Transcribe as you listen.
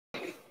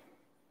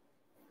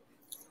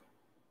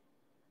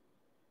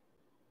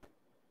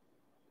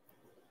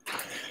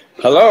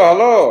Hello,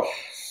 hello.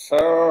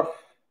 So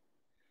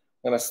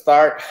I'm gonna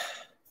start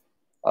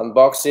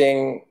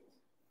unboxing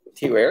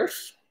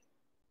Teawares.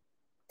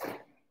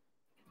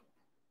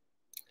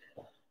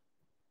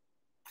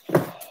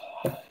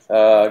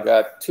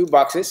 Got 2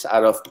 boxes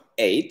out of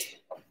 8.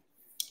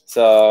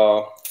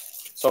 So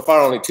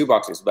far only 2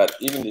 boxes, but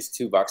even these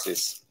 2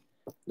 boxes,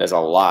 there's a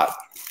lot.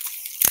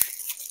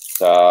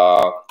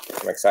 So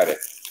I'm excited.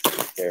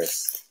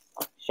 There's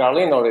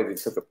Charlene already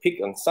took a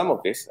peek on some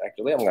of this.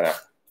 Actually, I'm gonna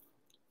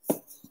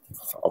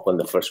open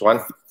the first one.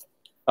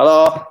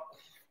 Hello.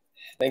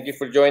 Thank you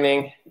for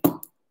joining.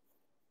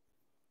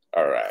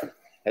 All right,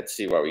 let's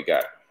see what we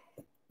got.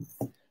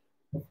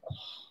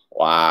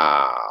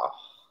 Wow.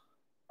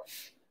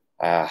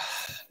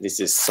 This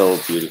is so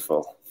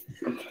beautiful.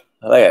 Look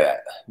at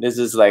that. This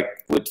is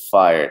like wood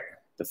fired.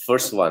 The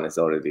first one is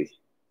already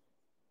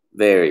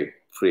very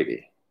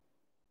pretty.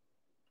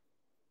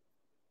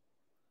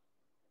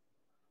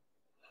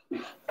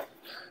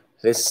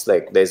 This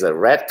like there's a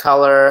red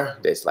color.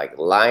 There's like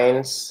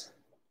lines.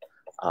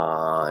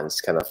 And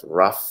it's kind of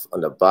rough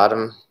on the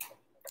bottom.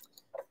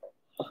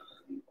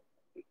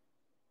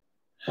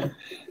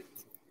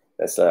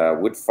 There's a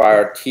wood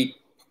fired tea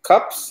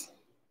cups.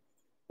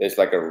 There's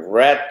like a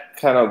red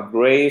kind of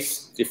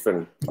grayish,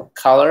 different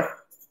color.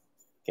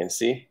 You can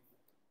see.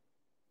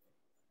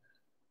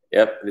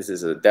 Yep, this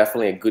is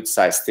definitely a good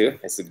size too.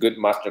 It's a good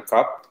master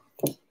cup.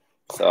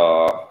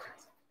 So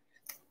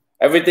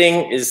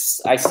everything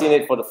is, I've seen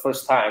it for the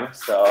first time.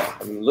 So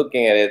I'm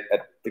looking at it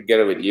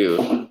together with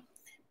you.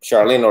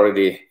 Charlene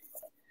already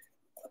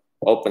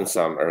opened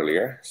some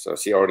earlier. So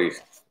she already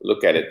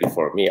looked at it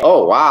before me.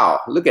 Oh,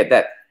 wow, look at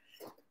that.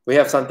 We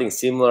have something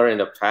similar in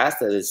the past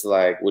that is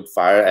like wood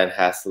fire and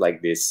has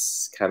like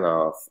this kind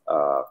of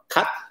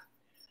cut,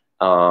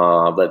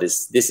 but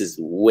this is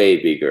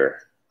way bigger.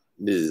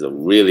 This is a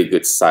really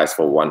good size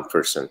for one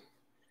person.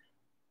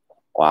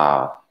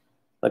 Wow,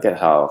 look at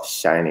how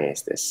shiny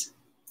is this.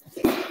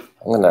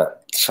 I'm gonna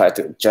try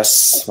to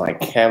adjust my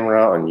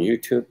camera on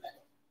YouTube.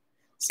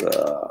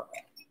 So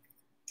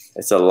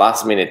it's a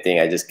last minute thing.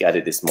 I just got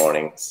it this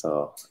morning,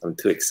 so I'm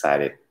too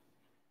excited.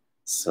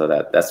 So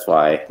that's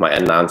why my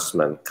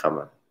announcement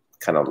come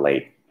kind of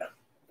late.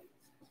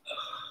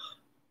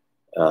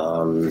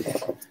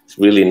 It's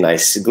really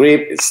nice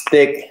grip. It's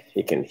thick.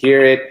 You can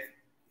hear it.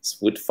 It's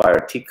wood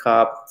fire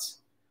teacup.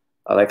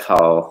 I like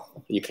how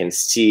you can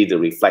see the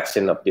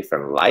reflection of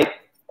different light.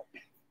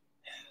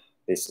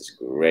 This is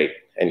great.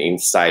 And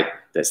inside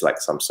there's like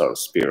some sort of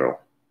spiral.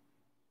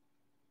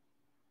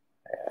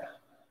 Yeah,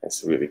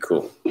 it's really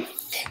cool.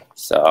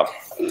 So.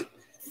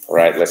 All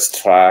right,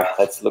 let's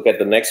look at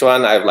the next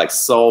one. I have like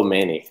so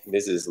many.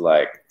 This is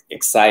like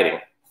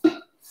exciting.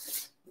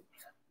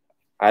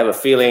 I have a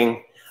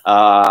feeling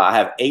I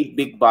have 8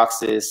 big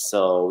boxes,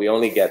 so we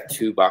only get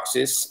 2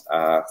 boxes.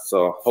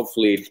 So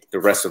hopefully the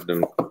rest of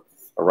them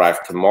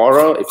arrive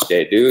tomorrow. If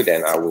they do,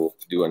 then I will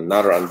do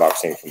another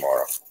unboxing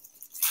tomorrow.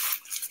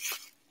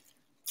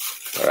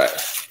 All right,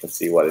 let's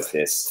see what is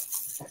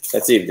this.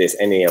 Let's see if there's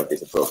any of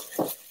this book.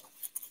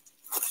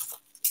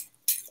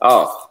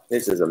 Oh,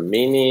 this is a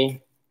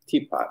mini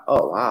teapot.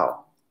 Oh,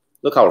 wow.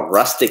 Look how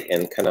rustic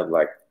and kind of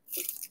like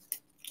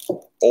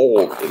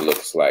old it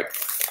looks like.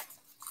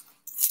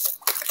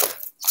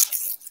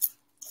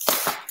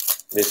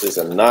 This is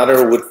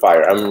another wood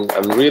fire. I'm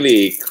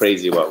really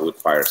crazy about wood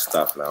fire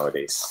stuff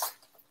nowadays.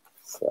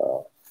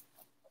 So,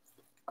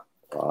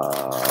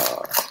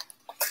 wow.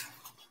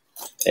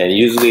 And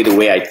usually the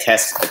way I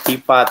test a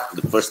teapot,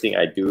 the first thing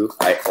I do,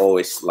 I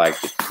always like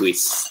to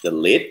twist the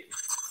lid.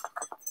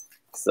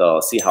 So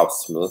see how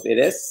smooth it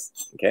is,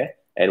 okay?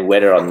 And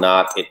whether or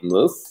not it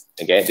moves.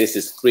 Okay, this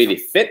is pretty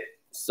fit,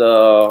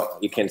 so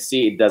you can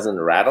see it doesn't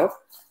rattle.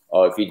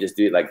 Or if you just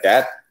do it like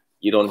that,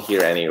 you don't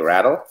hear any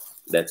rattle.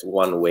 That's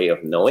one way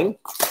of knowing.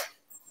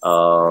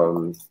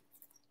 And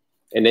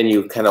then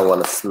you kind of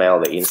want to smell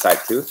the inside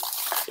too.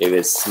 If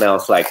it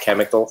smells like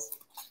chemicals,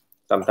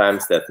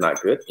 sometimes that's not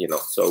good, you know.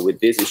 So with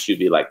this, it should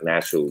be like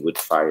natural wood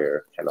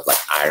fire, kind of like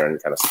iron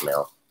kind of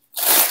smell.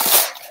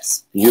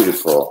 It's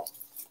beautiful.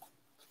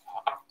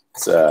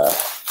 So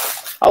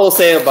I will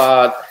say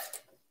about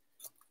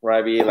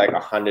maybe like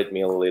 100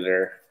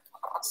 milliliter.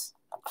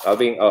 I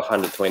think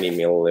 120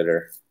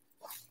 milliliter.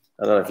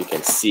 I don't know if you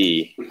can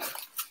see.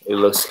 It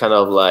looks kind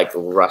of like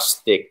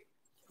rustic,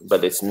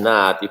 but it's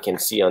not. You can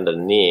see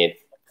underneath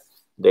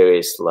there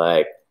is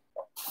like,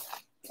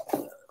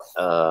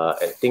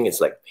 I think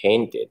it's like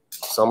painted.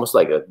 It's almost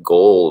like a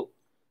gold.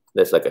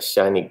 There's like a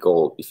shiny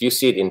gold. If you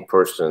see it in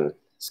person,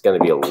 it's going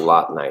to be a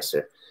lot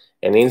nicer.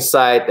 And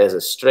inside there's a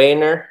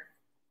strainer.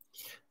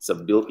 It's a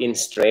built-in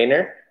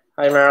strainer.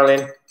 Hi,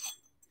 Marilyn.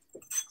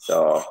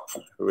 So I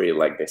really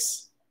like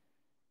this.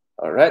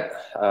 All right.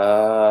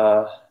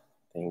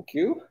 Thank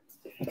you.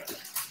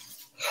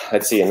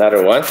 Let's see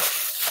another one.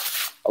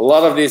 A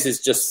lot of this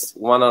is just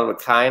one of a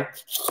kind.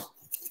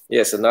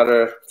 Yes,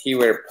 another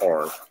Teaware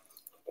porn.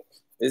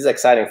 This is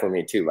exciting for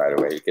me too, by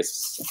the way,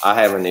 because I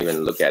haven't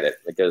even looked at it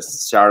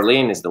because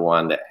Charlene is the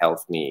one that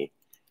helped me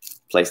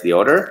place the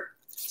order.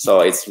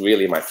 So it's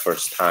really my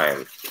first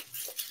time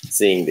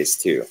seeing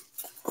this too.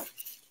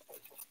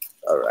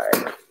 All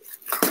right.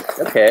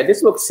 Okay,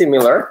 this looks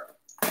similar.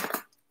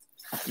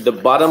 The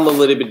bottom a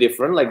little bit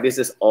different. Like this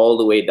is all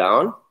the way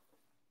down,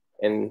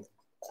 and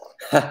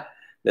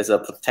there's a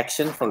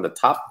protection from the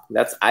top.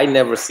 I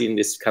never seen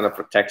this kind of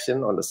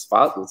protection on the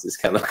spout. This is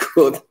kind of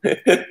cool.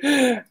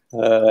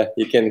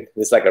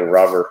 It's like a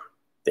rubber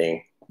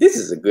thing. This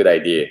is a good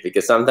idea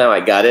because sometimes I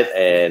got it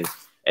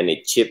and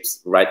it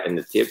chips right in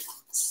the tip.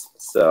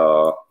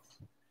 So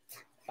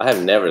I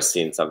have never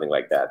seen something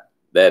like that.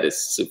 That is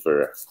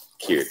super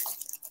cute.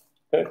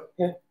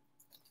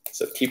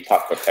 So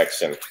teapot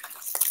protection.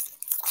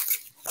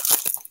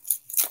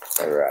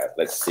 All right,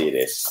 let's see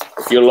this.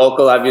 If you're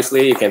local,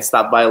 obviously, you can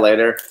stop by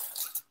later.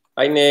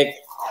 Hi, Nick.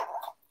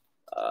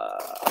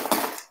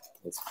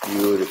 It's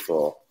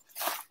beautiful.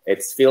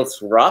 It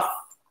feels rough.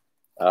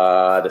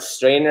 The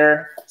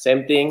strainer,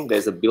 same thing.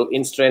 There's a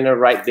built-in strainer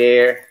right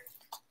there.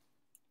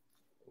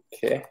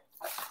 Okay.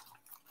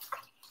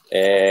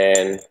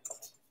 And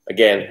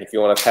again, if you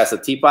want to test a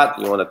teapot,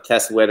 you want to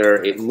test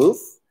whether it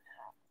moves.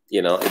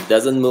 You know, it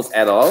doesn't move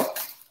at all,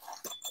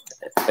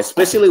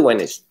 especially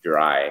when it's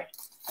dry.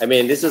 I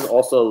mean, this is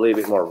also a little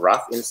bit more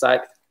rough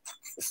inside,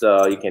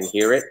 so you can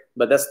hear it.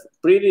 But that's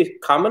pretty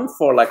common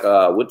for like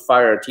a wood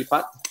fire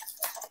teapot.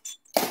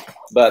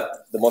 But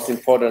the most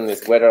important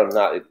is whether or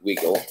not it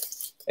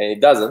wiggles, and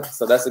it doesn't.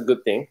 So that's a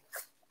good thing.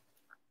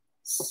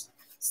 It's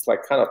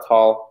like kind of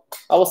tall.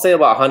 I will say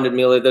about 100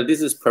 milliliter.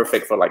 This is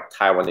perfect for like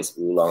Taiwanese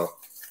oolong,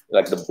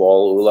 like the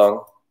ball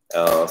oolong,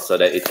 so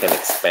that it can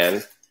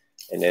expand.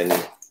 And then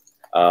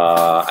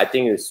I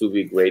think this would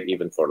be great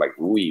even for like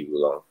Wui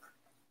oolong.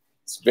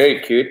 It's very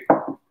cute.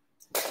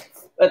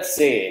 Let's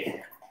see.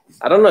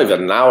 I don't know if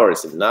an hour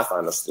is enough,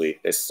 honestly.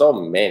 There's so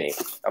many.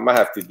 I might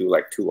have to do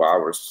like 2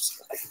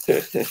 hours.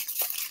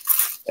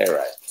 All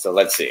right, so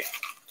let's see.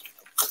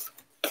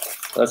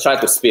 I'll try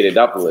to speed it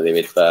up a little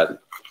bit, but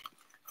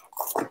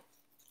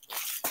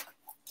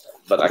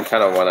I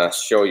kind of want to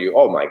show you.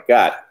 Oh my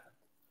God.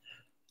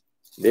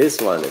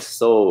 This one is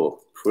so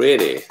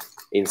pretty.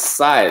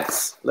 Inside,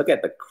 look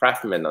at the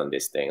craftsman on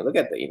this thing. Look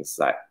at the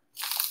inside.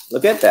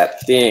 Look at that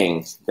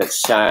thing that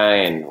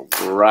shine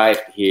right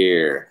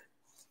here.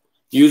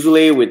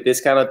 Usually with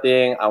this kind of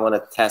thing, I want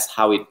to test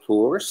how it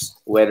pours,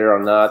 whether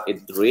or not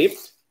it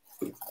drips.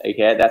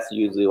 Okay, that's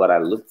usually what I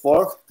look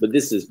for. But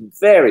this is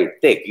very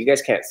thick. You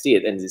guys can't see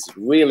it, and it's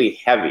really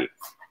heavy.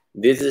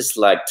 This is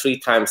like 3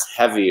 times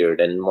heavier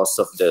than most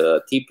of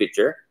the tea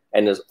pitcher,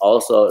 and it's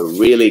also a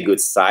really good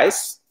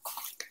size.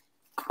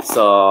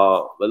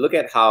 So, but look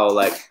at how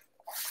like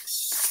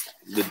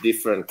the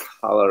different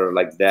color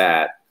like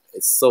that.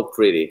 It's so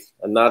pretty.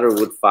 Another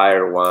wood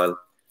fire one,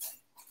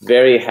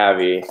 very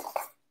heavy.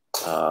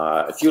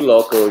 If you're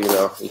local, you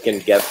know, you can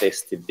get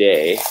this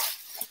today.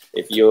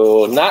 If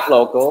you're not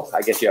local,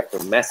 I guess you have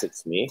to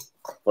message me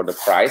for the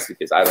price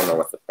because I don't know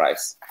what's the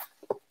price.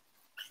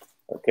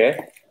 Okay.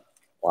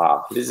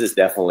 Wow, this is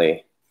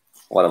definitely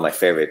one of my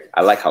favorite.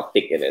 I like how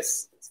thick it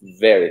is. It's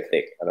very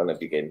thick. I don't know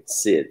if you can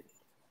see it.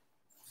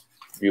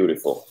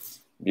 Beautiful,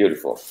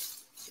 beautiful.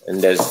 And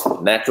there's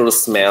natural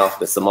smell.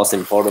 That's the most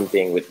important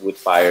thing with wood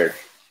fire.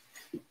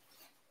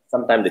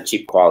 Sometimes the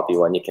cheap quality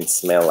one, you can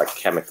smell like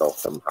chemical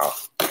somehow.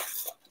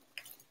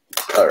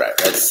 All right,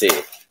 let's see.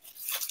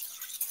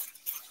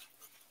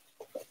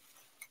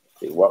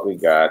 See what we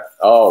got.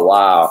 Oh,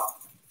 wow.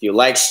 If you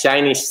like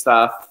shiny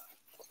stuff,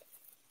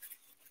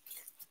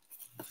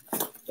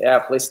 yeah,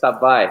 please stop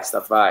by.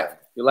 Stop by. If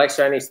you like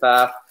shiny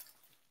stuff,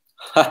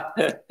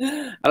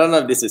 I don't know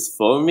if this is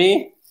for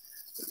me.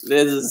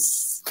 This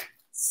is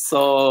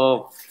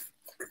so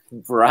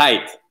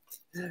bright.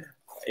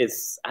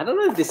 I don't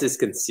know if this is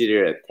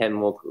considered a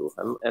tenmoku.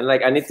 And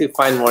like, I need to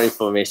find more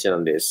information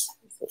on this.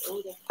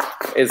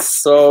 It's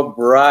so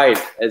bright.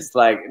 It's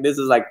like, this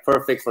is like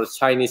perfect for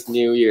Chinese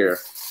New Year.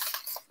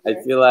 I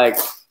feel like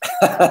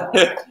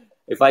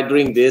if I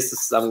drink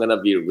this, I'm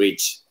gonna be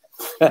rich.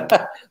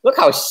 Look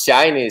how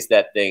shiny is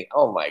that thing.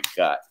 Oh my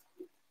God.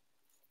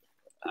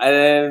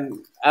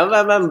 And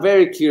I'm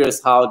very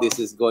curious how this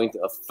is going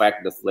to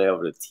affect the flavor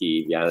of the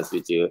tea, to be honest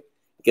with you.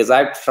 Because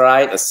I've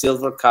tried a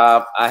silver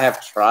cup. I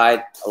have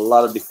tried a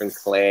lot of different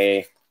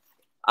clay.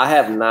 I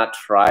have not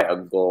tried a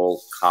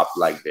gold cup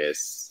like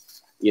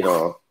this. You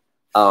know,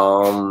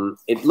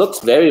 it looks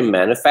very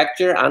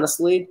manufactured,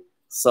 honestly.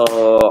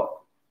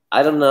 So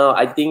I don't know.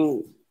 I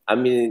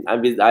mean,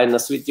 I'll be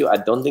honest with you. I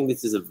don't think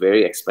this is a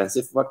very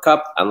expensive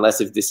cup, unless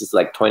if this is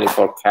like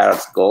 24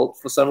 carats gold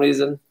for some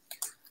reason,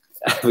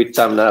 which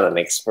I'm not an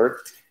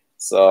expert.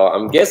 So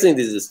I'm guessing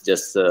this is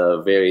just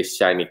a very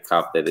shiny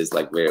cup that is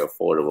like very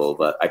affordable,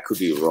 but I could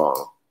be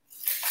wrong.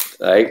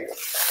 Right?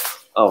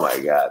 Oh my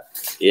God.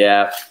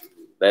 Yeah,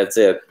 that's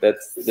it.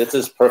 This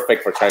is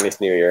perfect for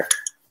Chinese New Year.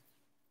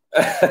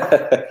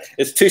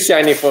 It's too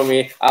shiny for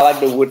me. I like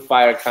the wood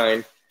fire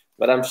kind,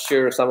 but I'm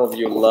sure some of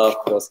you love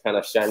those kind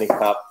of shiny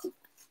cups.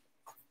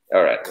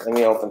 All right, let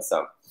me open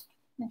some.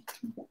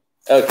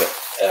 Okay,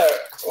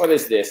 what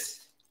is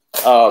this?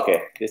 Oh,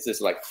 okay, this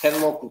is like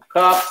tenmoku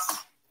cups.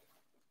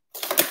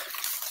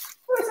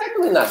 What is that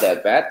Actually, not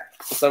that bad.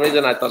 For some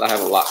reason, I thought I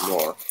have a lot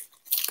more.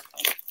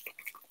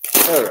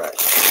 All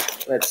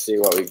right, let's see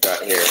what we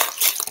got here.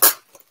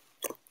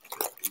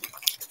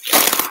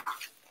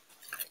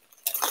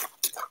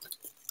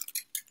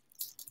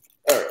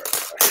 All right.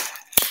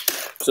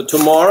 So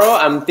tomorrow,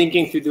 I'm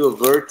thinking to do a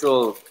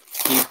virtual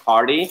tea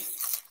party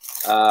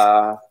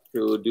to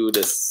do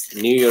this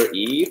New Year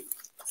Eve.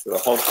 So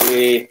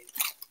hopefully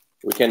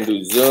we can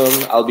do Zoom.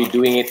 I'll be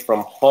doing it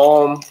from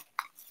home.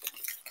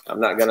 I'm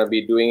not gonna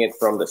be doing it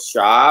from the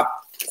shop.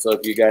 So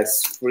if you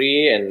guys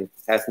free and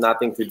has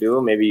nothing to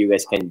do, maybe you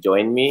guys can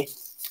join me.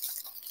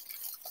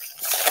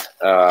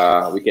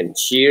 We can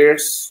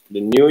cheers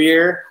the New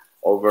Year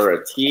over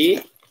a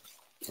tea.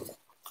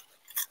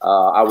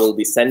 I will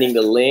be sending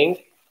the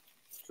link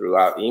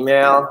throughout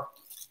email.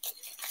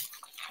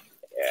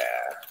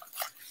 Yeah.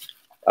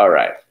 All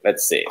right,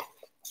 let's see.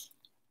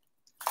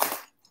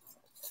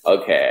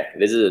 Okay,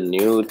 this is a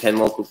new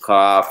Tenmoku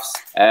cups.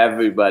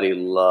 Everybody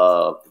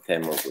loves the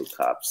Tenmoku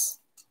cups.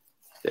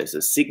 There's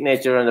a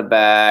signature on the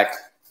back.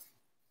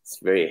 It's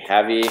very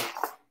heavy.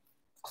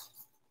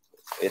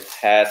 It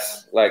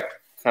has like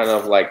kind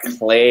of like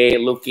clay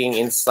looking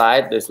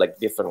inside. There's like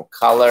different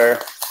color.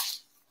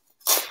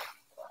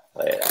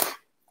 Yeah.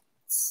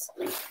 It's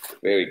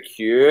very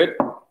cute.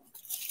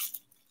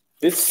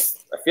 I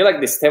feel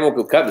like this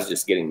Tenmoku cup is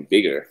just getting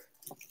bigger.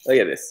 Look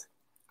at this.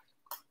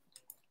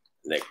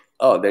 Like,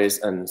 oh, there's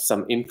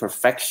some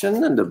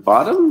imperfection in the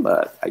bottom,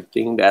 but I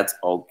think that's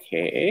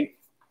okay.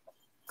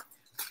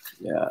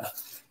 Yeah.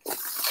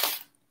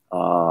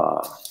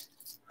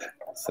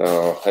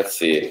 So let's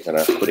see. I'm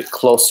gonna put it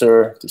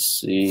closer to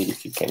see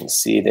if you can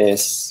see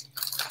this.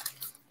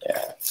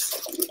 Yeah.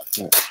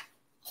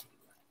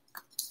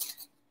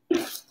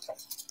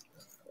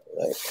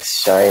 Like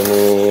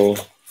shiny.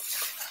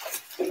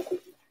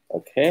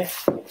 Okay.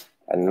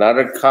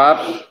 Another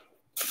cup.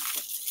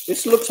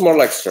 This looks more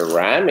like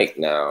ceramic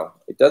now.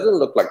 It doesn't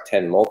look like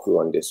Tenmoku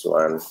on this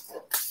one.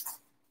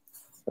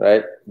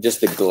 Right?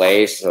 Just the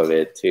glaze of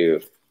it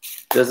too.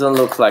 Doesn't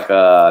look like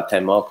a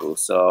Tenmoku.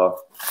 So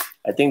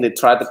I think they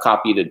tried to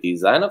copy the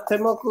design of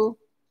Tenmoku.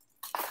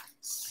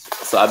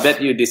 So I bet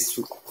you this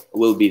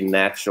will be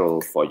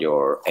natural for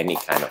your any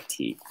kind of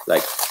tea.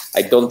 Like,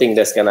 I don't think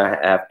that's gonna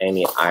have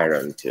any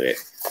iron to it.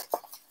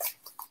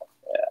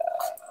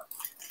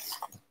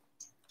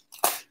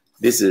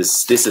 This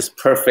is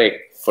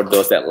perfect for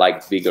those that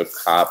like bigger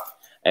cup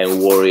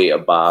and worry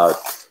about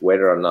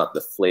whether or not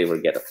the flavor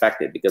get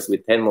affected. Because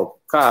with Tenmoku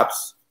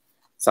cups,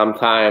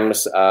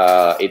 sometimes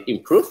it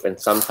improves and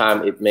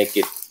sometimes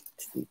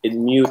it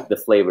mute the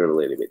flavor a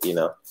little bit, you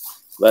know.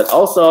 But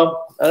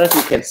also, I don't know if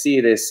you can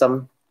see, there's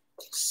some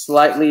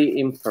slightly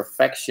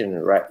imperfection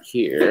right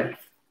here.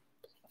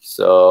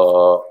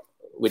 So,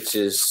 which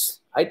is,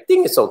 I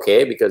think it's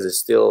okay because it's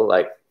still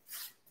like,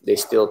 they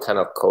still kind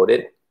of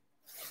coated.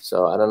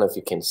 So I don't know if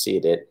you can see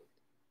it.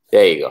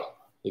 There you go.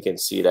 You can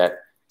see that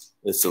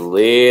it's a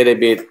little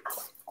bit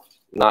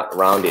not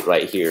rounded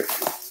right here,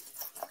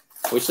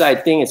 which I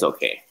think is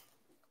okay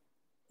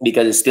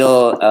because it's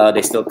still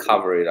they still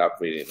cover it up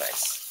really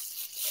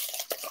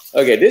nice.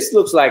 Okay, this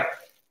looks like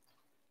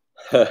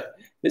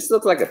this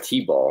looks like a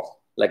tea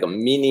ball, like a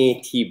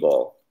mini tea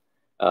ball.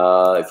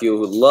 If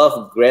you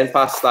love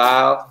grandpa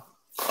style,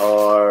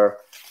 or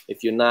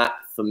if you're not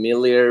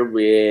familiar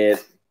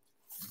with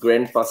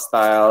grandpa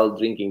style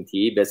drinking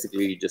tea,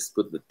 basically you just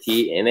put the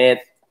tea in it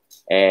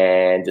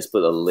and just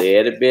put a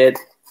little bit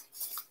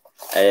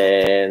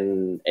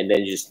and then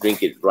you just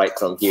drink it right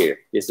from here.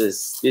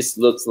 This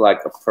looks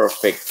like a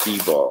perfect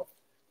tea ball.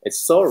 It's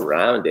so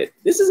rounded.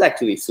 This is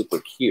actually super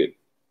cute.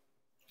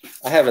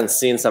 I haven't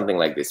seen something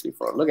like this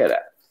before. Look at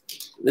that.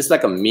 This is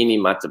like a mini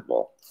matcha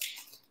bowl.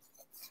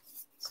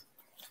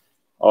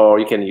 Or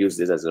you can use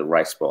this as a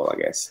rice bowl, I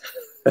guess.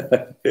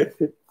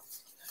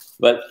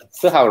 But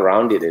still how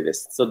rounded it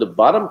is. So the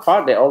bottom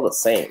part, they're all the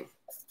same.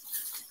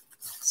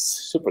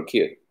 Super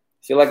cute.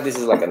 I feel like this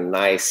is like a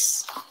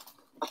nice,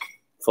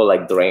 for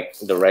like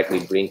directly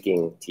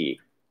drinking tea.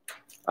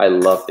 I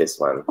love this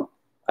one.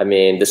 I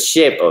mean, the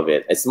shape of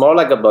it. It's more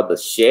like about the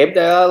shape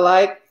that I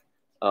like.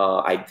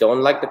 I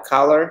don't like the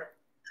color,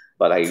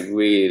 but I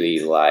really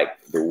like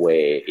the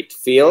way it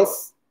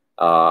feels.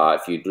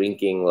 If you're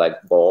drinking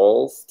like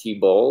bowls, tea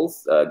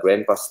bowls,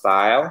 grandpa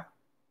style.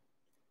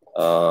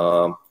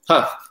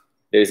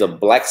 There's a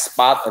black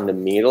spot in the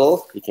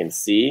middle. You can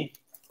see.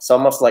 It's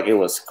almost like it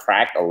was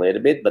cracked a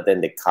little bit, but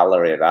then they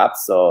color it up.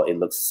 So it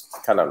looks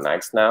kind of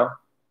nice now.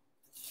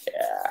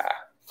 Yeah.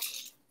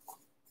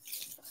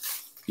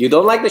 You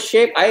don't like the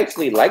shape? I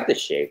actually like the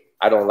shape.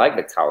 I don't like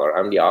the color.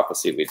 I'm the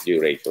opposite with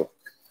you, Rachel.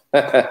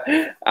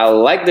 I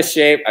like the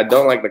shape. I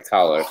don't like the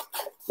color.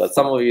 But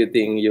some of you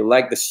think you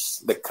like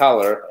the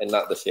color and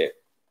not the shape.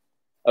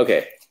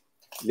 Okay.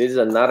 This is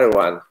another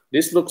one.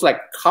 This looks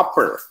like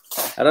copper.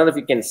 I don't know if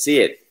you can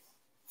see it.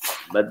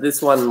 But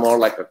this one more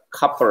like a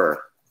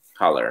copper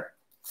color.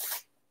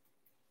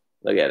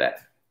 Look at that.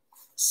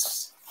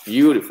 It's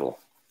beautiful.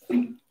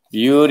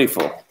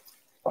 Beautiful.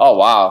 Oh,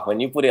 wow. When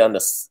you put it on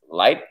the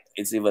light,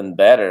 it's even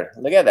better.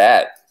 Look at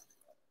that.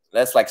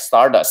 That's like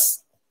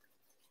stardust.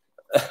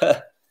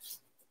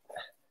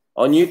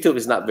 On YouTube,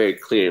 it's not very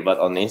clear, but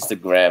on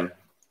Instagram,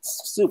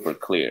 it's super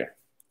clear.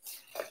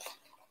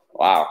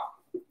 Wow.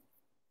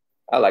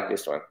 I like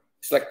this one.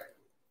 It's like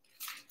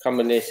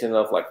combination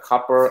of like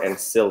copper and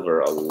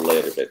silver a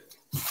little bit.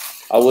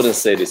 I wouldn't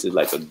say this is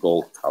like a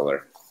gold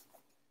color.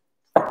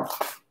 All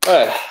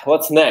right,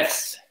 what's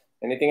next?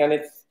 Anything on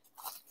it?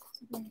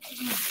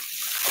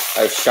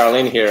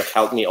 Charlene here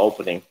helped me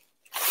opening.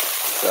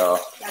 So,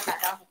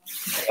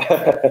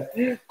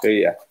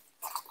 yeah.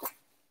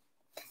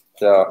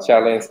 So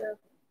Charlene's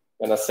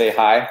gonna say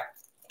hi.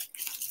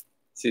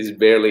 She's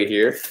barely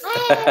here.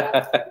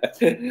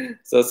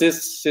 So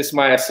she's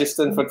my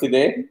assistant for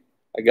today.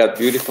 I got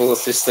beautiful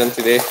assistant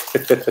today.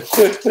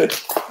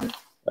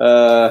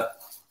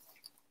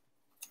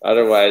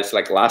 Otherwise,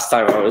 like last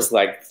time I was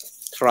like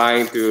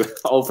trying to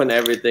open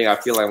everything. I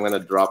feel like I'm gonna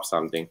drop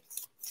something.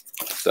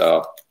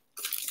 So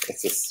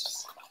it's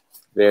just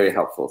very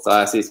helpful.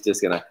 So she's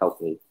just gonna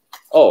help me.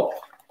 Oh,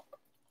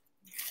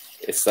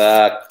 it's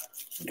a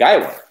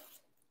Gaiwan.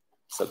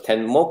 So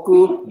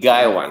Tenmoku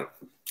Gaiwan.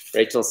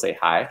 Rachel, say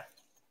hi.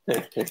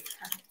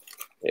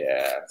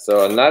 Yeah,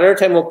 so another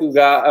Tenmoku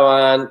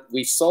Gaiwan.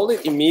 We sold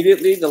it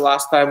immediately the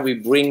last time we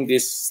bring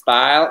this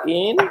style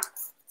in.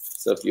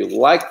 So if you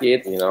like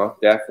it, you know,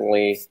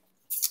 definitely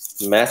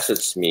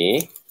message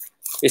me.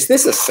 Is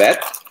this a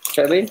set,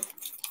 Charlie?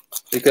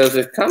 Because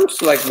it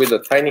comes like with the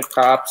tiny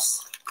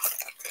cups.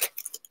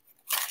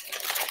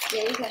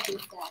 Yeah, you can do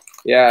that.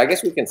 Yeah, I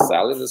guess we can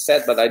sell it as a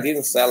set, but I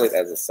didn't sell it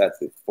as a set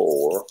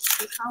before.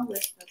 You come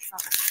with the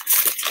cup.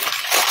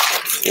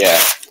 Yeah.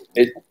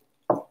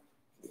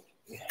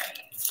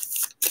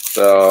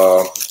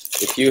 So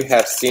if you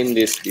have seen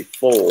this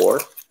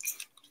before,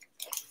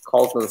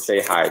 Colton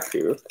say hi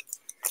too.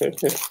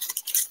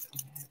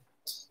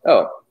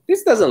 Oh,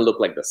 this doesn't look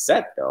like the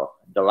set though.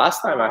 The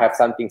last time I had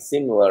something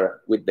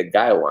similar with the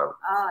Gaiwan.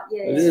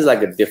 Yeah, this is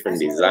like a different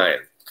design.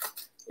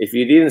 If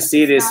you didn't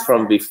see this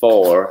from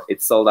before,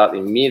 it sold out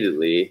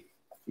immediately.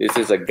 This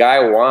is a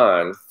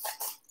Gaiwan.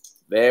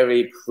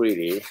 Very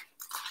pretty.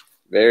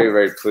 Very,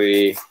 very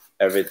pretty.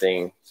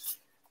 Everything.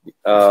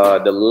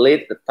 The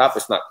lid, the top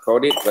is not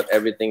coated, but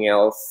everything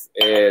else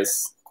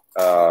is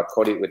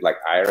coated with like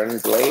iron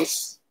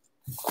glaze.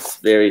 It's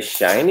very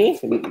shiny.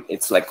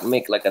 It's like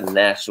make like a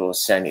natural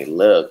shiny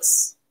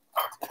looks.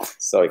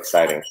 So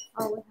exciting.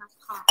 Oh, we have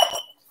cup.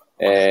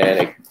 And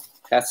it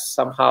has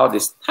somehow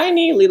this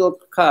tiny little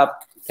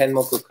cup,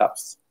 Tenmoku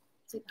cups.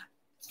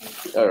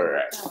 All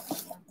right.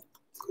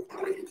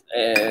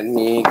 And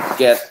me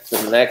get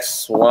the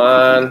next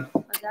one.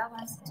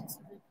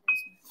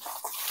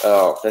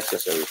 Oh, that's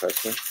just a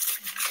replacement.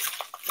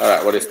 All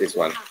right, what is this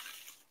one?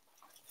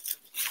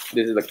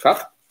 This is the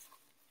cup?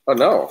 Oh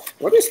no,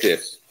 what is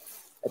this?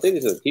 I think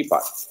this is a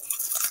teapot.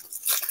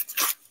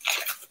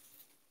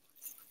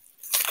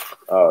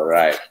 All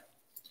right.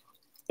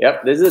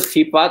 Yep, this is a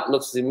teapot,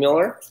 looks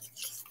similar.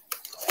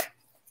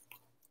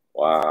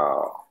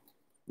 Wow,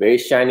 very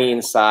shiny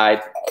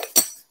inside.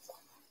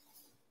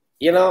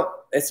 You know,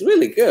 it's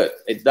really good.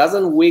 It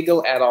doesn't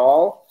wiggle at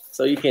all,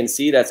 so you can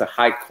see that's a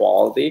high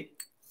quality.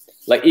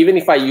 Like even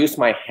if I use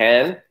my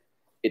hand,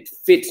 it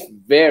fits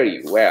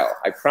very well.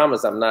 I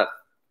promise I'm not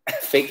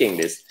faking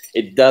this.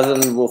 It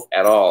doesn't move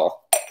at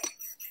all.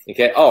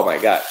 Okay, oh my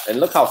God. And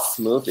look how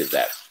smooth is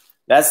that.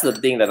 That's the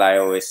thing that I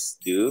always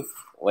do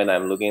when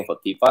I'm looking for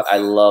teapot. I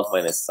love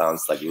when it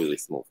sounds like really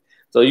smooth.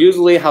 So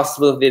usually how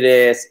smooth it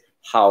is,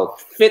 how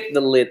fit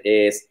the lid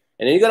is,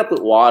 and then you gotta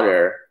put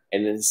water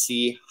and then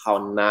see how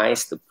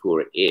nice the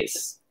pour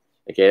is.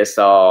 Okay,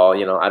 so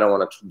you know, I don't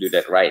wanna do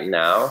that right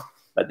now,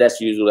 but that's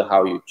usually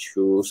how you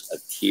choose a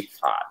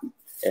teapot.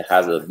 It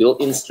has a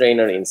built-in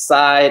strainer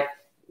inside,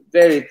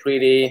 very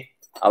pretty.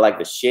 I like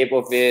the shape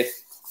of it.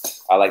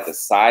 I like the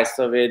size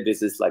of it.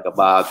 This is like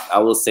about, I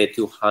will say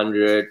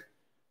 200,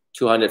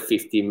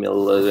 250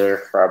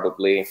 milliliter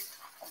probably.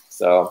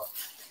 So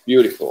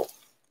beautiful.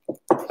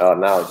 Oh,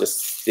 now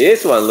just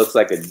this one looks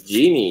like a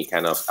genie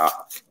kind of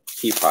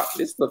teapot.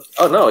 This looks,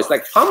 oh no, it's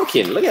like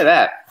pumpkin. Look at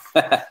that.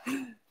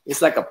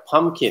 It's like a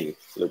pumpkin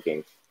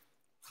looking.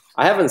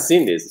 I haven't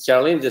seen this.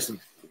 Charlene just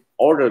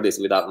ordered this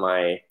without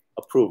my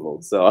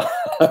approval. So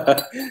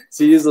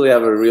she usually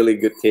have a really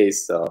good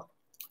taste. So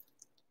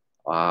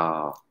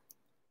wow.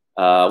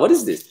 What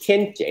is this?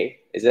 Tianjie?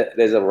 Is it?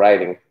 There's a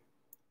writing.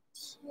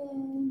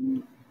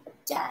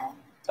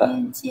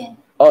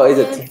 Oh, is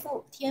it?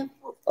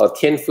 Oh,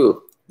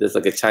 Tianfu. There's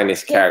like a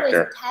Chinese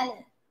character.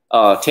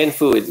 Oh,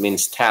 Tianfu, it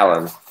means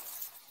talent.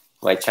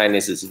 My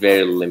Chinese is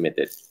very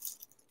limited.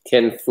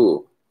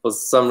 Tianfu. For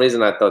some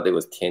reason, I thought it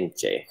was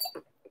Tianjie.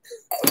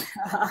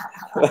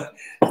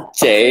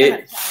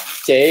 Jie,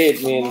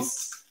 it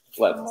means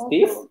what?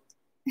 Thief?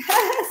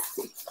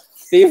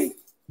 Thief?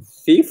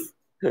 Thief?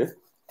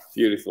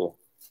 Beautiful.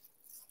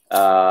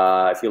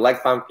 If you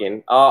like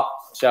pumpkin, oh,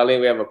 Charlene,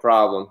 we have a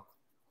problem.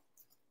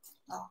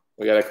 Oh.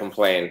 We gotta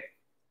complain.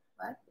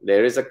 What?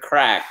 There is a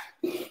crack.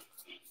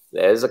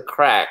 There's a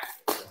crack.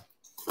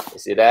 You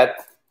see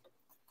that?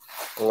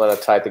 I'm gonna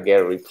try to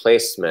get a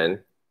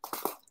replacement.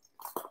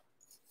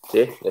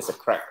 See, there's a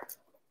crack.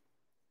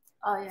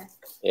 Oh yeah.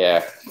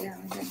 Yeah. Yeah.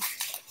 Okay.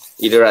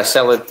 Either I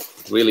sell it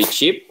really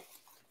cheap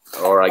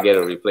or I get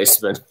a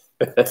replacement.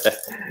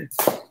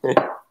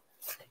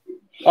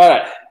 All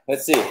right,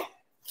 let's see.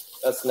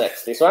 What's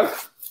next? This one?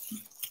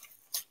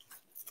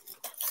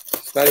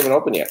 It's not even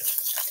open yet.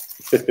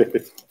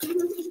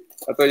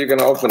 I thought you were going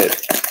to open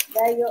it.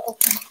 There you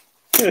open.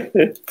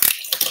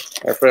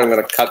 I'm afraid I'm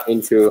going to cut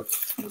into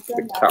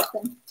the cup.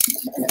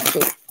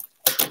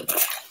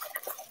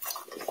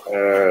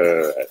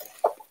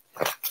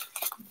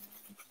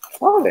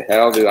 How the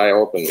hell did I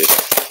open this?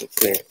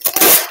 Let's see.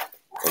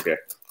 Okay.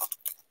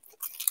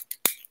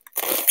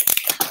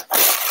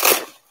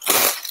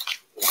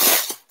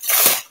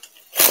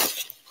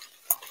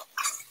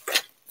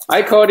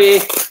 Hi, Cody.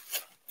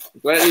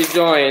 Glad you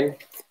joined.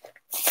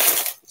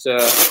 It's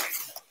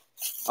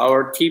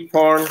our tea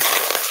porn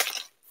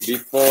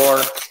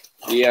before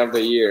the end of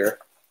the year.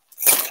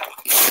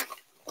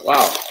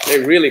 Wow, they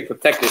really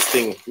protect this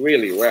thing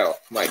really well.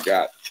 My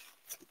God.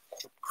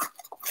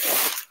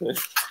 Yeah.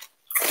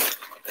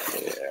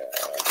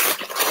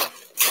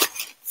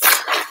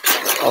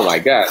 Oh my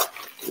God,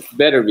 it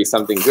better be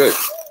something good.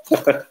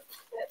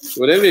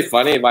 Would it be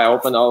funny if I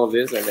open all of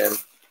this and then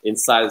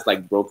inside is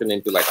like broken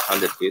into like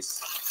 100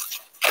 pieces?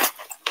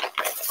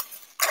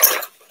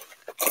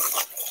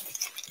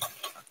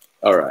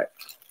 All right.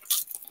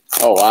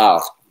 Oh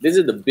wow, this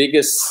is the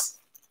biggest.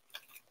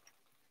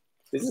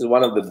 This is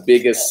one of the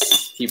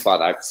biggest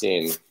teapot I've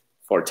seen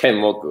for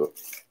tenmoku.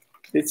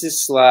 This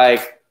is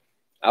like,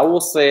 I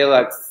will say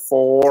like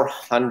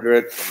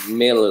 400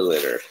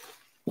 milliliters.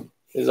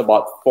 This is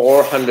about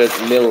 400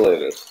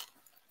 milliliters.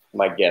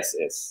 My guess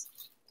is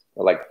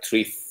like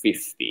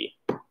 350.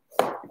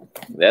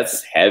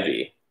 That's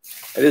heavy.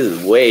 This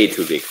is way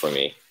too big for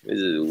me. This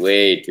is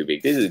way too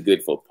big. This is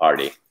good for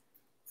party. If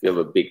you have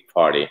a big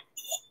party.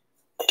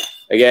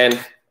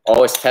 Again,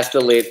 always test the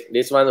lid.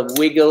 This one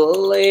wiggle a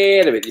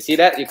little bit. You see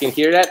that? You can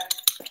hear that?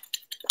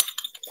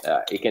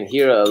 You can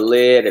hear a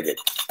little bit.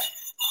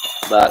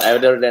 But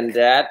other than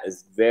that,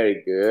 it's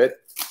very good.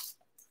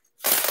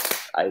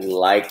 I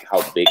like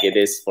how big it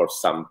is for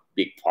some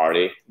big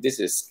party. This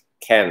is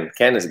Ken.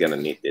 Ken is gonna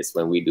need this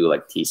when we do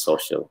like tea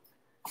social.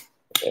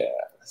 Yeah.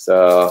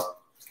 So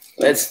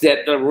let's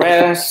get the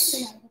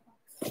rest.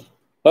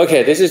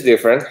 Okay, this is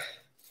different.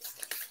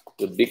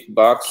 The big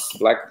box,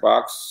 black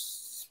box.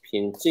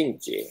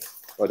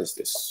 What is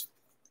this?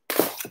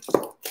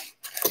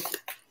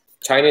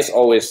 Chinese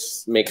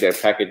always make their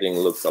packaging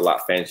looks a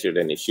lot fancier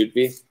than it should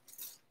be,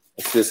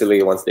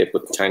 especially once they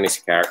put Chinese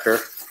character.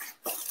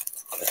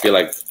 I feel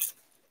like,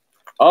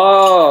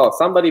 oh,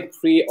 somebody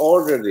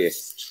pre-ordered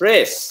this.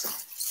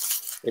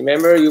 Tris,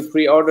 remember you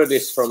pre-ordered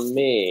this from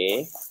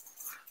me.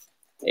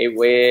 It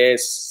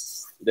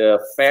was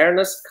the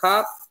Fairness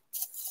Cup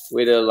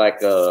with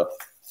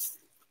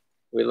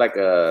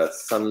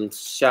some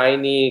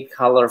shiny,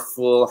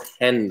 colorful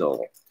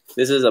handle.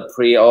 This is a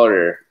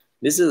pre-order.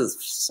 This is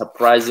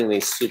surprisingly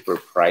super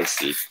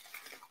pricey.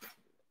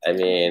 I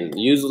mean,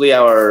 usually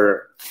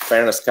our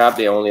Fairness Cup,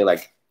 they only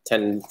like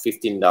 $10,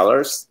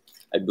 $15.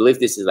 I believe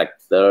this is like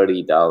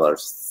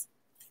 $30.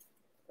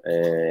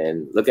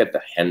 And look at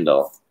the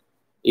handle.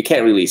 You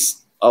can't really,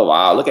 oh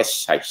wow, look at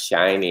how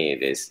shiny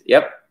it is.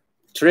 Yep,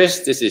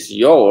 Trish, this is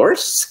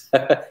yours.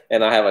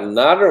 And I have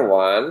another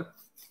one.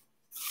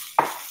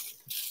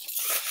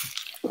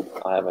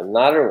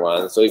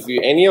 So if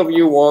any of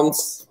you want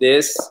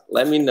this,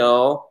 let me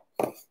know.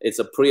 It's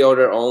a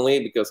pre-order only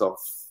because of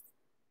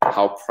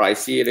how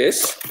pricey it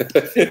is.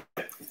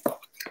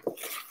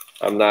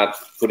 I'm not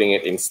putting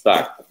it in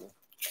stock.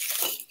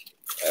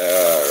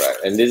 All right,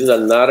 and this is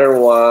another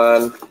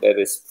one that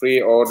is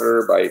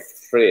pre-ordered by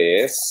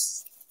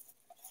Chris.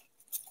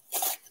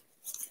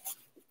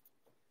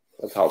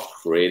 Look how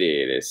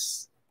pretty it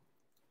is.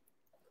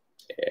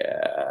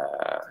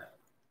 Yeah.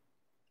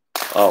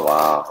 Oh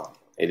wow.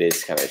 It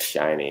is kind of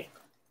shiny.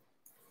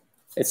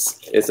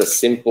 It's a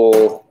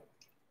simple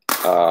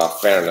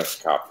Fairness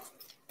Cup,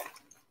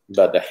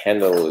 but the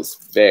handle is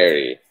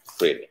very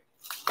pretty.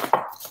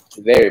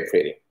 Very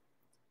pretty.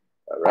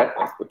 All right,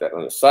 I'll put that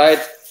on the side.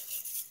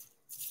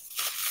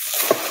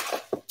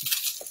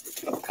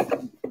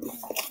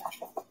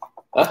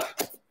 Huh?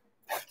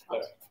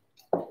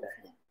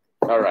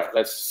 All right,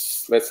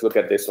 let's look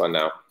at this one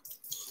now.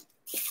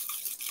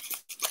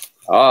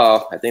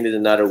 Oh, I think there's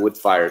another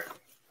wood-fired.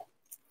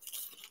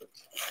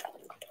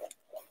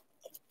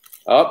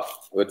 Oh,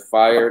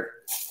 wood-fired.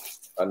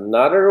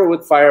 Another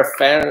wood-fired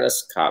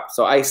Fairness Cup.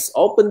 So I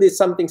opened this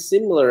something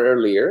similar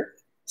earlier.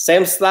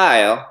 Same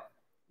style.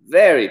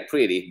 Very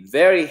pretty.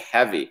 Very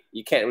heavy.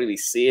 You can't really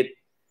see it.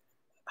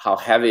 How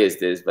heavy is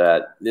this?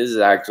 But this is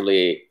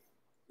actually,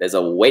 there's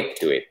a weight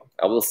to it.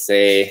 I will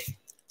say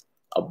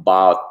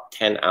about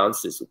 10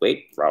 ounces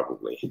weight,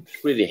 probably.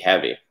 Pretty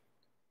heavy.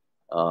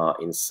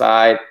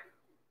 Inside,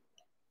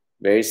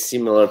 very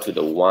similar to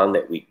the one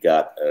that we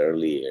got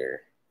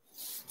earlier.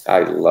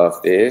 I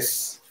love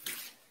this.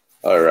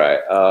 All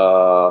right,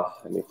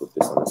 let me put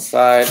this on the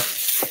side.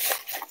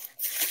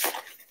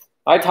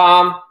 Hi,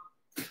 Tom.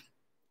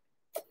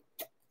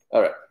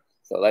 All right.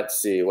 So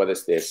let's see, what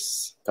is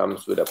this?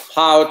 Comes with a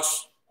pouch.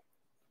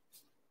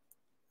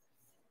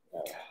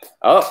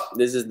 Oh,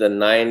 this is the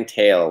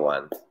 9-tail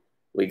one.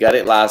 We got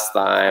it last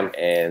time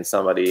and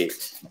somebody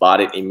bought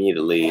it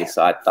immediately.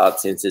 So I thought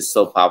since it's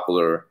so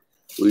popular,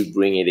 we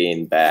bring it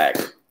in back.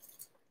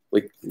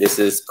 This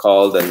is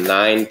called the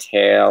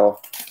 9-tail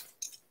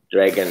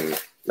dragon.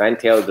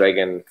 9-tail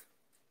dragon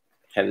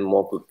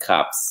Tenmoku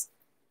cups.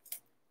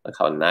 Look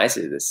how nice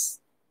it is.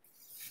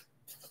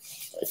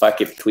 If I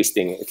keep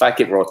twisting, if I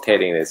keep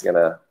rotating, it's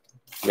gonna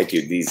make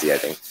you dizzy, I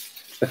think.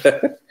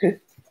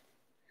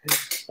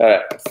 All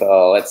right,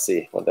 so let's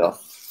see what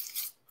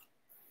else.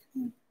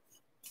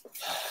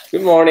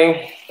 Good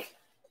morning.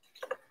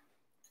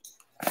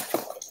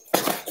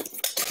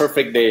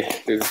 Perfect day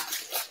to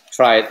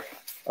try it.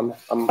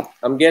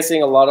 I'm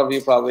guessing a lot of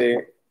you probably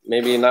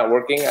maybe not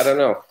working. I don't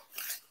know.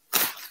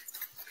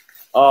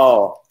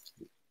 Oh,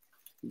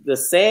 the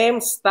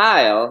same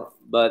style,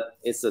 but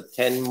it's a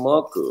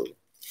Tenmoku.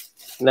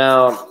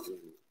 Now,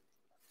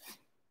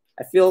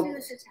 I feel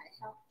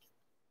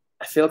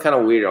kind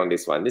of weird on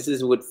this one. This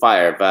is wood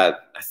fire, but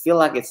I feel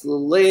like it's a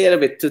little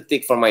bit too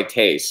thick for my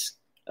taste.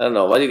 I don't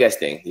know. What do you guys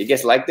think? You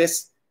guys like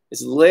this?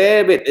 It's a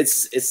little bit.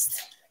 It's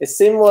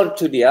similar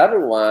to the other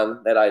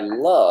one that I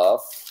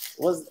love.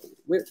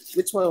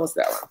 Which one was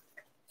that one?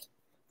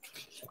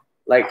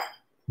 Like,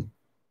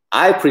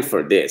 I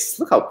prefer this.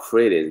 Look how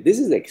pretty it is. This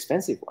is the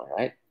expensive one,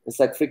 right? It's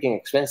like freaking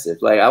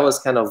expensive. Like I was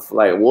kind of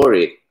like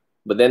worried,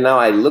 but then now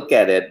I look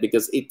at it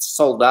because it's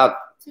sold out.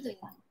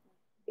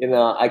 You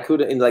know, I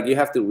couldn't, like, you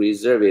have to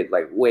reserve it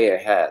like way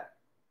ahead.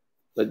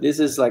 But this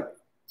is like,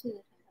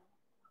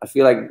 I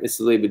feel like it's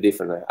a little bit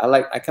different.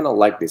 I kind of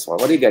like this one.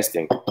 What do you guys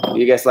think? Do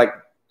you guys like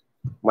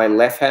my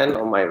left hand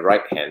or my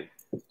right hand?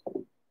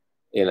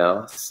 You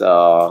know,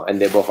 so,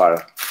 and they both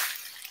are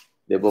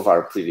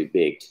pretty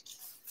big.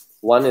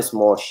 One is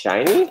more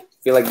shiny. I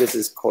feel like this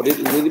is coated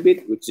a little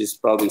bit, which is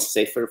probably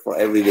safer for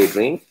everyday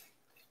drink.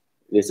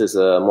 This is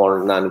a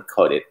more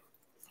non-coated.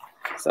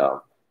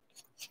 So,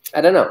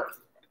 I don't know.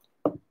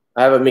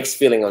 I have a mixed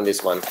feeling on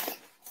this one.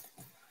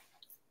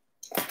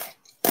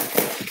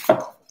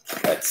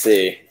 Let's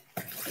see.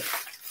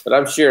 But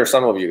I'm sure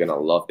some of you are going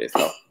to love this,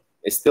 though.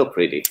 It's still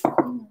pretty.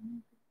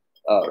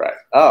 All right.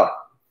 Oh,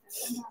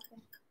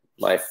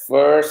 my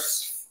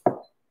first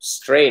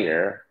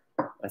strainer,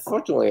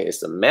 unfortunately,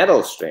 it's a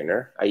metal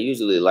strainer. I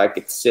usually like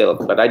it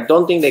silk, but I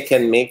don't think they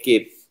can make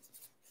it.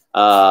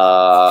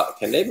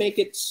 Can they make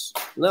it?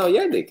 No,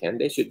 yeah, they can.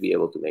 They should be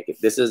able to make it.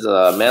 This is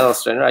a metal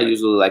strainer. I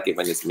usually like it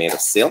when it's made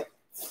of silk.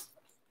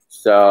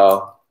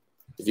 So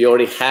if you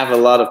already have a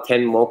lot of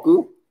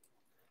Tenmoku,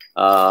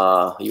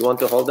 you want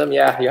to hold them?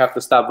 Yeah, you have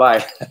to stop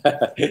by.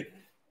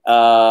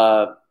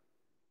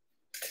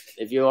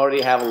 If you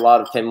already have a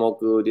lot of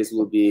Tenmoku, this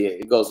will be,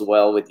 it goes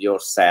well with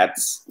your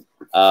sets.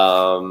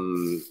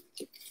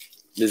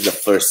 This is the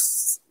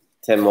first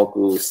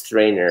Tenmoku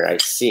strainer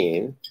I've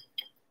seen.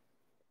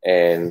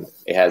 And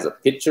it has a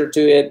picture to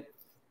it.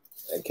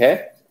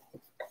 Okay.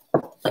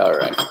 All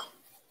right.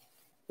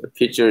 The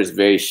picture is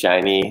very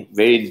shiny,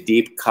 very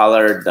deep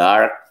color,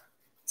 dark.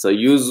 So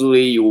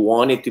usually you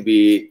want it to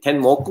be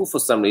Tenmoku for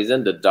some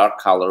reason. The dark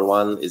color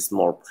one is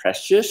more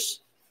precious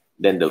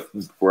than the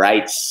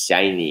bright,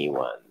 shiny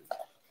one.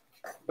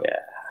 Yeah.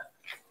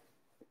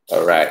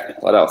 All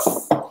right. What else?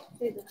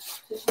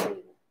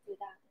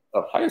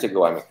 Oh, 还有这个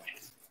外面。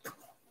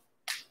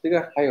这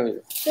个还有一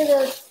个。这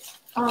个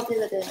哦，这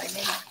个对，那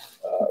个。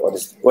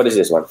What is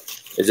this one?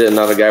 Is it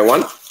another guy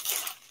one?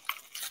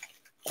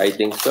 I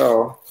think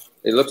so.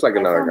 It looks like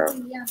another guy.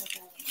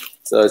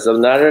 So it's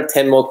another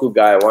Tenmoku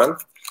guy one.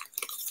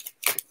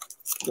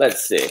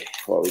 Let's see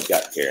what we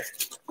got here.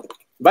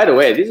 By the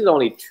way, this is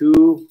only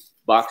 2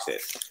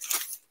 boxes.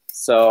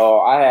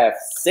 So I have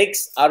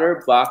 6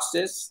 other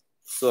boxes.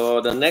 So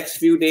the next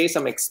few days,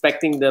 I'm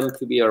expecting them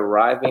to be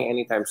arriving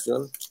anytime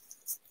soon.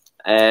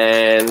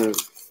 And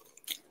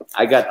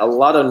I got a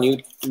lot of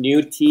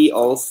new tea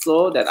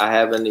also that I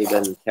haven't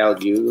even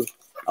told you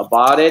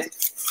about it.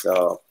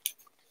 So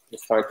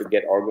just trying to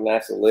get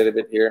organized a little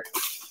bit here.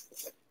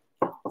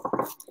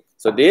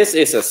 So this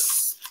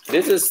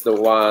is the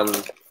one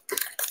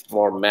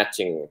more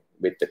matching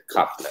with the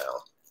cup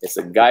now. It's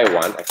a guy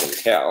one, I can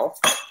tell.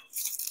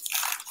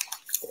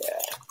 Yeah.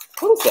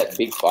 What is that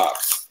big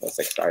box? That's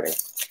exciting.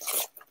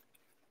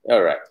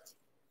 All right.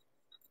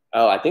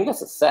 Oh, I think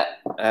that's a set.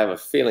 I have a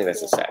feeling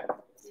that's a set.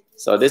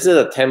 So this is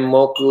a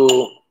Tenmoku.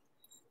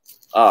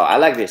 Oh, I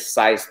like this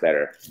size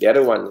better. The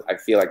other one, I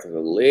feel like it's a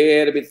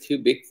little bit too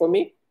big for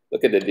me.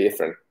 Look at the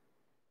difference.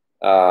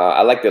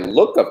 I like the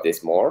look of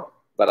this more,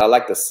 but I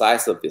like the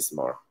size of this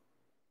more.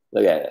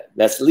 Look at it.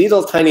 That's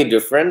little tiny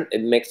different.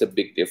 It makes a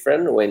big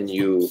difference when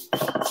you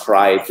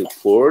try to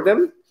pour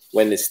them.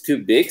 When it's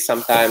too big,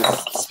 sometimes,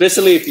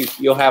 especially if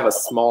you have a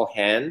small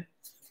hand.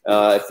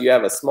 If you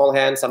have a small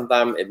hand,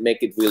 sometimes it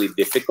makes it really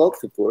difficult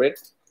to pour it.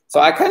 So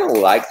I kind of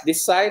like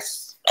this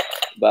size,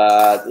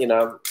 but you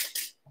know,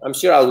 I'm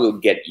sure I will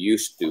get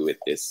used to with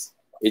this.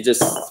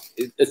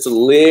 It's a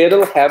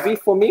little heavy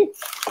for me,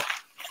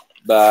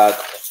 but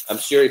I'm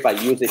sure if I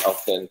use it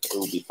often, it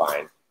will be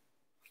fine.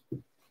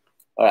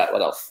 All right,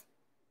 what else?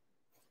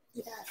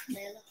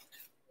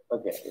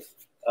 Okay.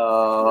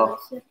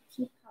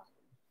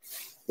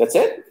 That's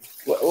it?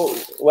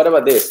 What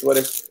about this? What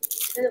is?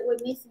 We're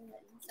missing the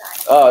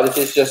inside. Oh, this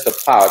is just a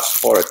pouch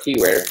for a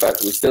teaware,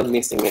 but we're still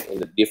missing it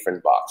in a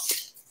different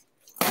box.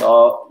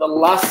 So the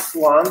last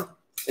one,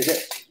 is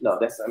it? No,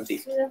 that's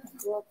empty.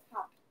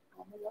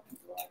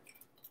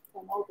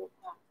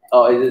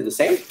 Oh, is it the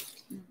same?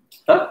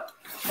 Huh?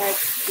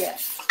 Yeah.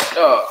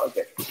 Oh,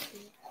 okay.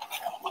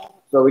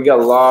 So we got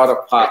a lot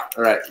of pot.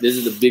 All right, this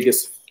is the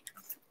biggest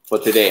for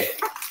today.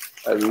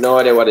 I have no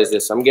idea what is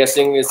this. I'm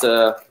guessing it's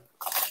a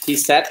tea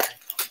set.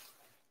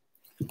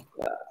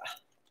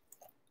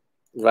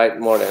 Right,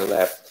 more than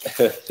left.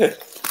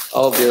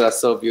 All of these are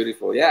so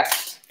beautiful. Yeah.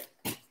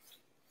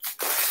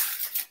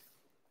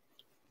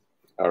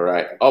 All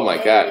right. Oh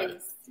my God.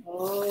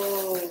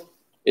 Oh.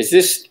 Is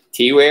this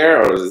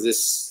teaware or is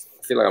this?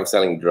 I feel like I'm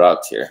selling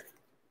drugs here.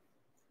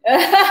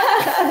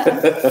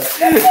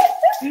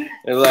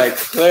 It's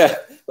like,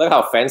 look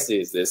how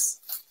fancy is this?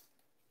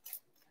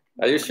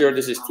 Are you sure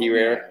this is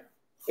teaware?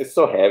 It's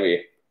so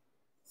heavy.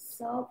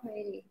 So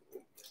pretty.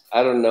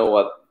 I don't know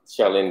what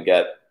Charlene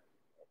got.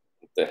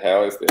 What the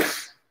hell is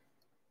this?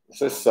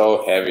 This is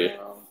so heavy.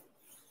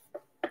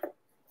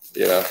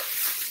 You know.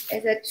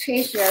 It's a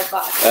treasure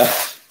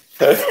box.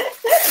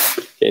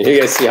 Can you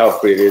guys see how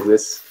pretty it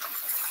is?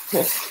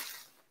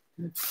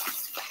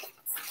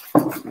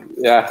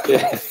 Yeah.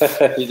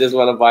 You just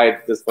want to buy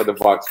it just for the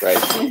box, right?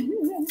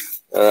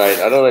 All right.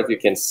 I don't know if you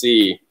can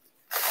see.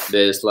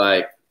 There's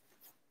like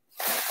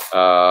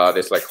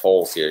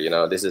holes here. You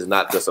know, this is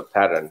not just a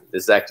pattern.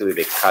 This is actually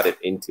they cut it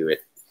into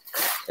it.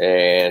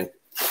 And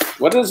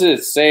what does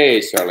it say,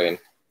 Charlene?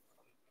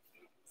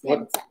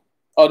 What?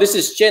 Oh, this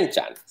is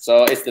Chenchan.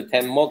 So it's the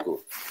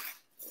Tenmoku.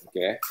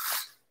 Okay.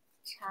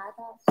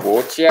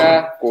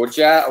 Goja.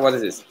 What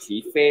is this?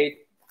 Tea.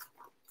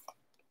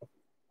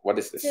 What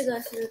is this? Okay.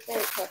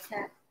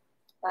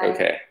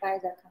 By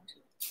the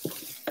country.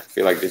 I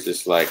feel like this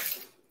is like.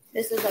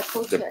 This is a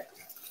culture.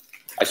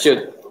 I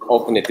should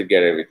open it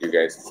together with you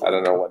guys. I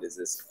don't know what is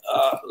this.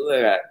 Look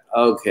at that.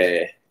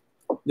 Okay.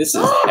 This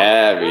is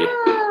heavy.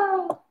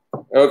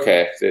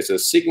 Okay. There's a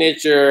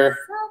signature.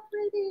 So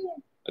pretty.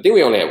 I think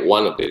we only have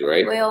one of it,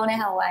 right? We only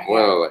have one.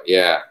 Well,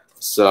 yeah.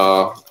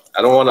 So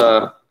I don't want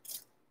to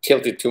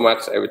tilt it too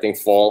much. Everything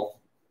fall.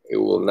 It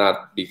will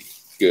not be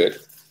good.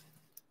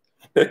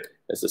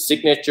 There's a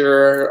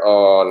signature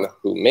on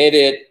who made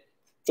it.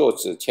 作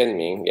者签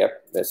名.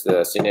 Yep, that's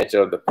the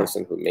signature of the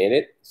person who made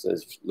it. So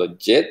it's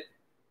legit.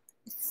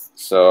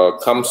 So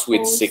comes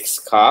with 6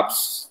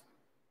 cups.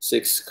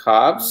 6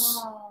 cups.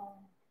 Wow.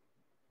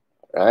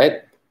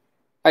 Right.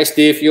 Hi,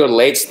 Steve. You're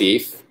late,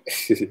 Steve.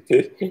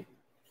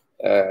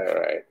 All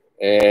right.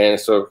 And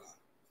so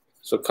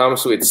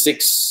comes with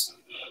 6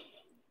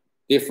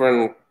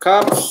 different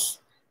cups.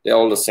 They're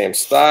all the same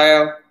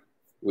style.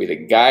 With a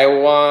guy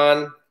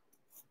one.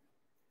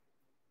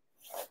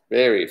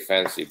 Very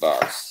fancy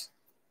box.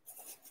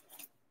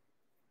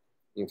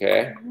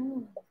 Okay.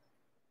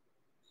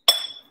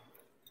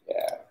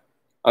 Yeah.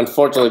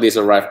 Unfortunately, this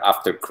arrived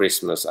after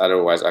Christmas.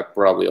 Otherwise, I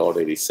probably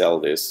already sell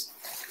this.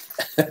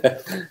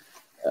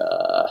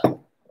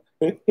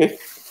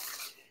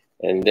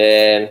 And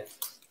then,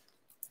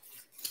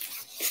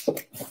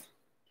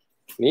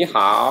 Ni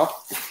hao.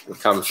 It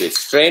comes with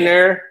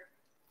strainer.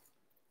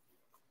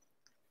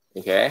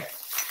 Okay.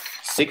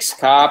 6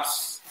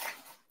 cups,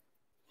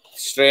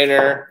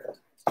 strainer,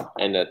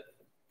 and a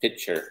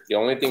pitcher. The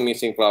only thing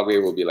missing probably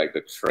will be like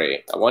the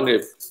tray. I wonder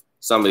if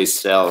somebody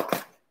sell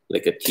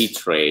like a tea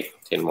tray,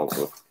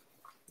 Tenmoku.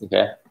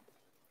 Okay.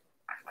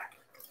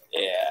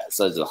 Yeah,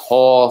 so it's a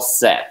whole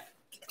set.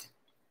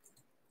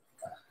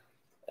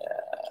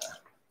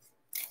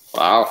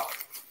 Wow,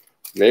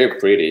 very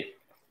pretty.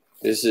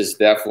 This is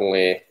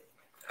definitely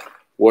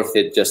worth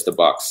it. Just the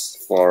box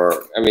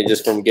for. I mean,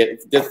 just for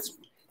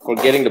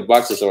getting the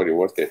box is already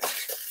worth it.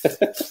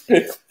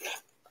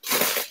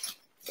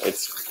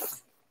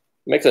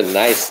 Makes a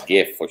nice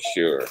gift for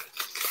sure.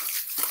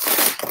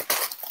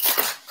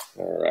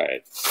 All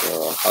right,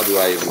 so how do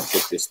I even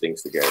put these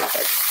things together?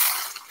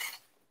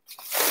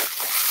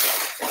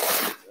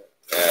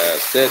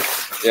 That's it.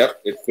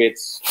 Yep, it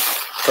fits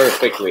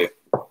perfectly.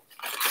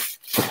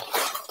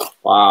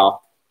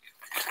 Wow.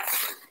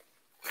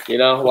 You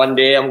know, one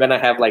day I'm gonna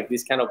have like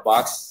this kind of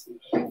box,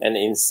 and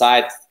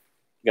inside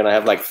gonna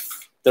have like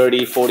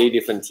 30, 40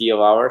 different tea of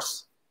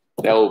ours.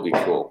 That would be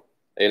cool.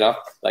 You know,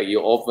 like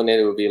you open it,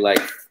 it will be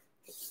like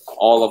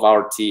all of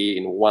our tea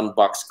in one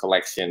box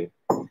collection.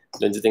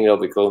 Don't you think that'll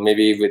be cool?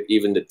 Maybe with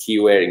even the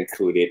teaware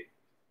included.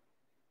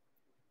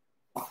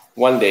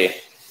 One day,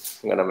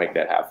 I'm gonna make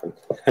that happen.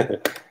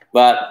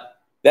 But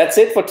that's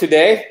it for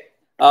today.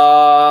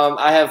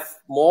 I have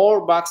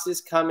more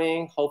boxes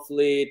coming.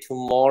 Hopefully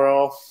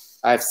tomorrow.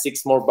 I have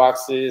 6 more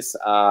boxes.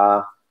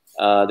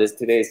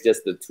 Today is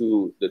just the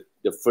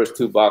first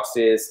 2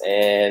 boxes,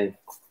 and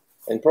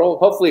And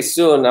hopefully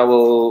soon I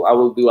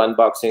will do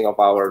unboxing of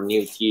our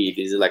new tea.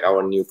 This is like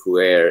our new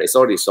Teaware. It's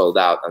already sold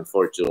out,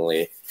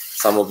 unfortunately.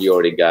 Some of you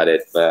already got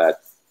it,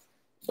 but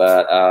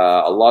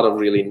a lot of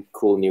really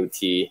cool new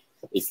tea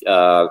if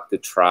to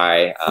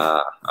try.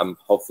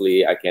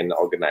 Hopefully I can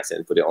organize it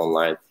and put it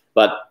online.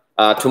 But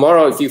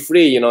tomorrow, if you're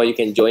free, you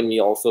can join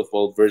me also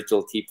for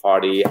virtual tea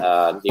party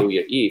New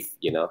Year Eve.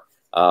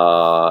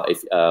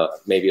 If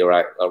maybe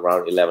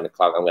around 11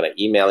 o'clock, I'm gonna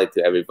email it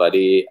to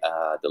everybody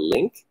the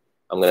link.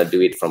 I'm gonna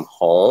do it from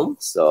home,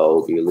 so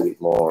it'll be a little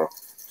bit more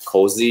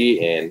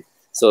cozy, and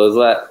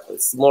so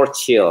it's more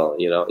chill.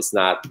 It's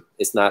not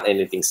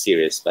anything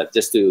serious, but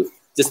just to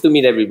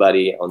meet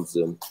everybody on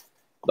Zoom.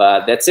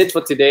 But that's it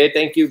for today.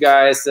 Thank you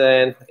guys.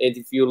 And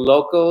if you're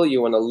local,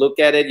 you want to look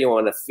at it, you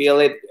want to feel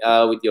it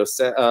with your,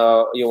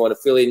 you want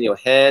to feel it in your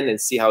hand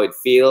and see how it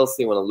feels.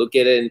 You want to look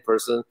at it in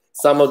person.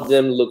 Some of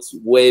them looks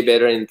way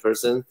better in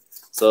person.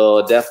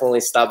 So definitely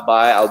stop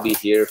by. I'll be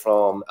here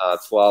from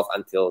 12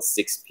 until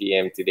 6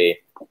 p.m. today.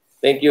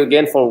 Thank you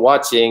again for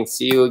watching.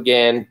 See you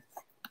again.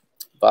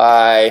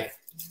 Bye.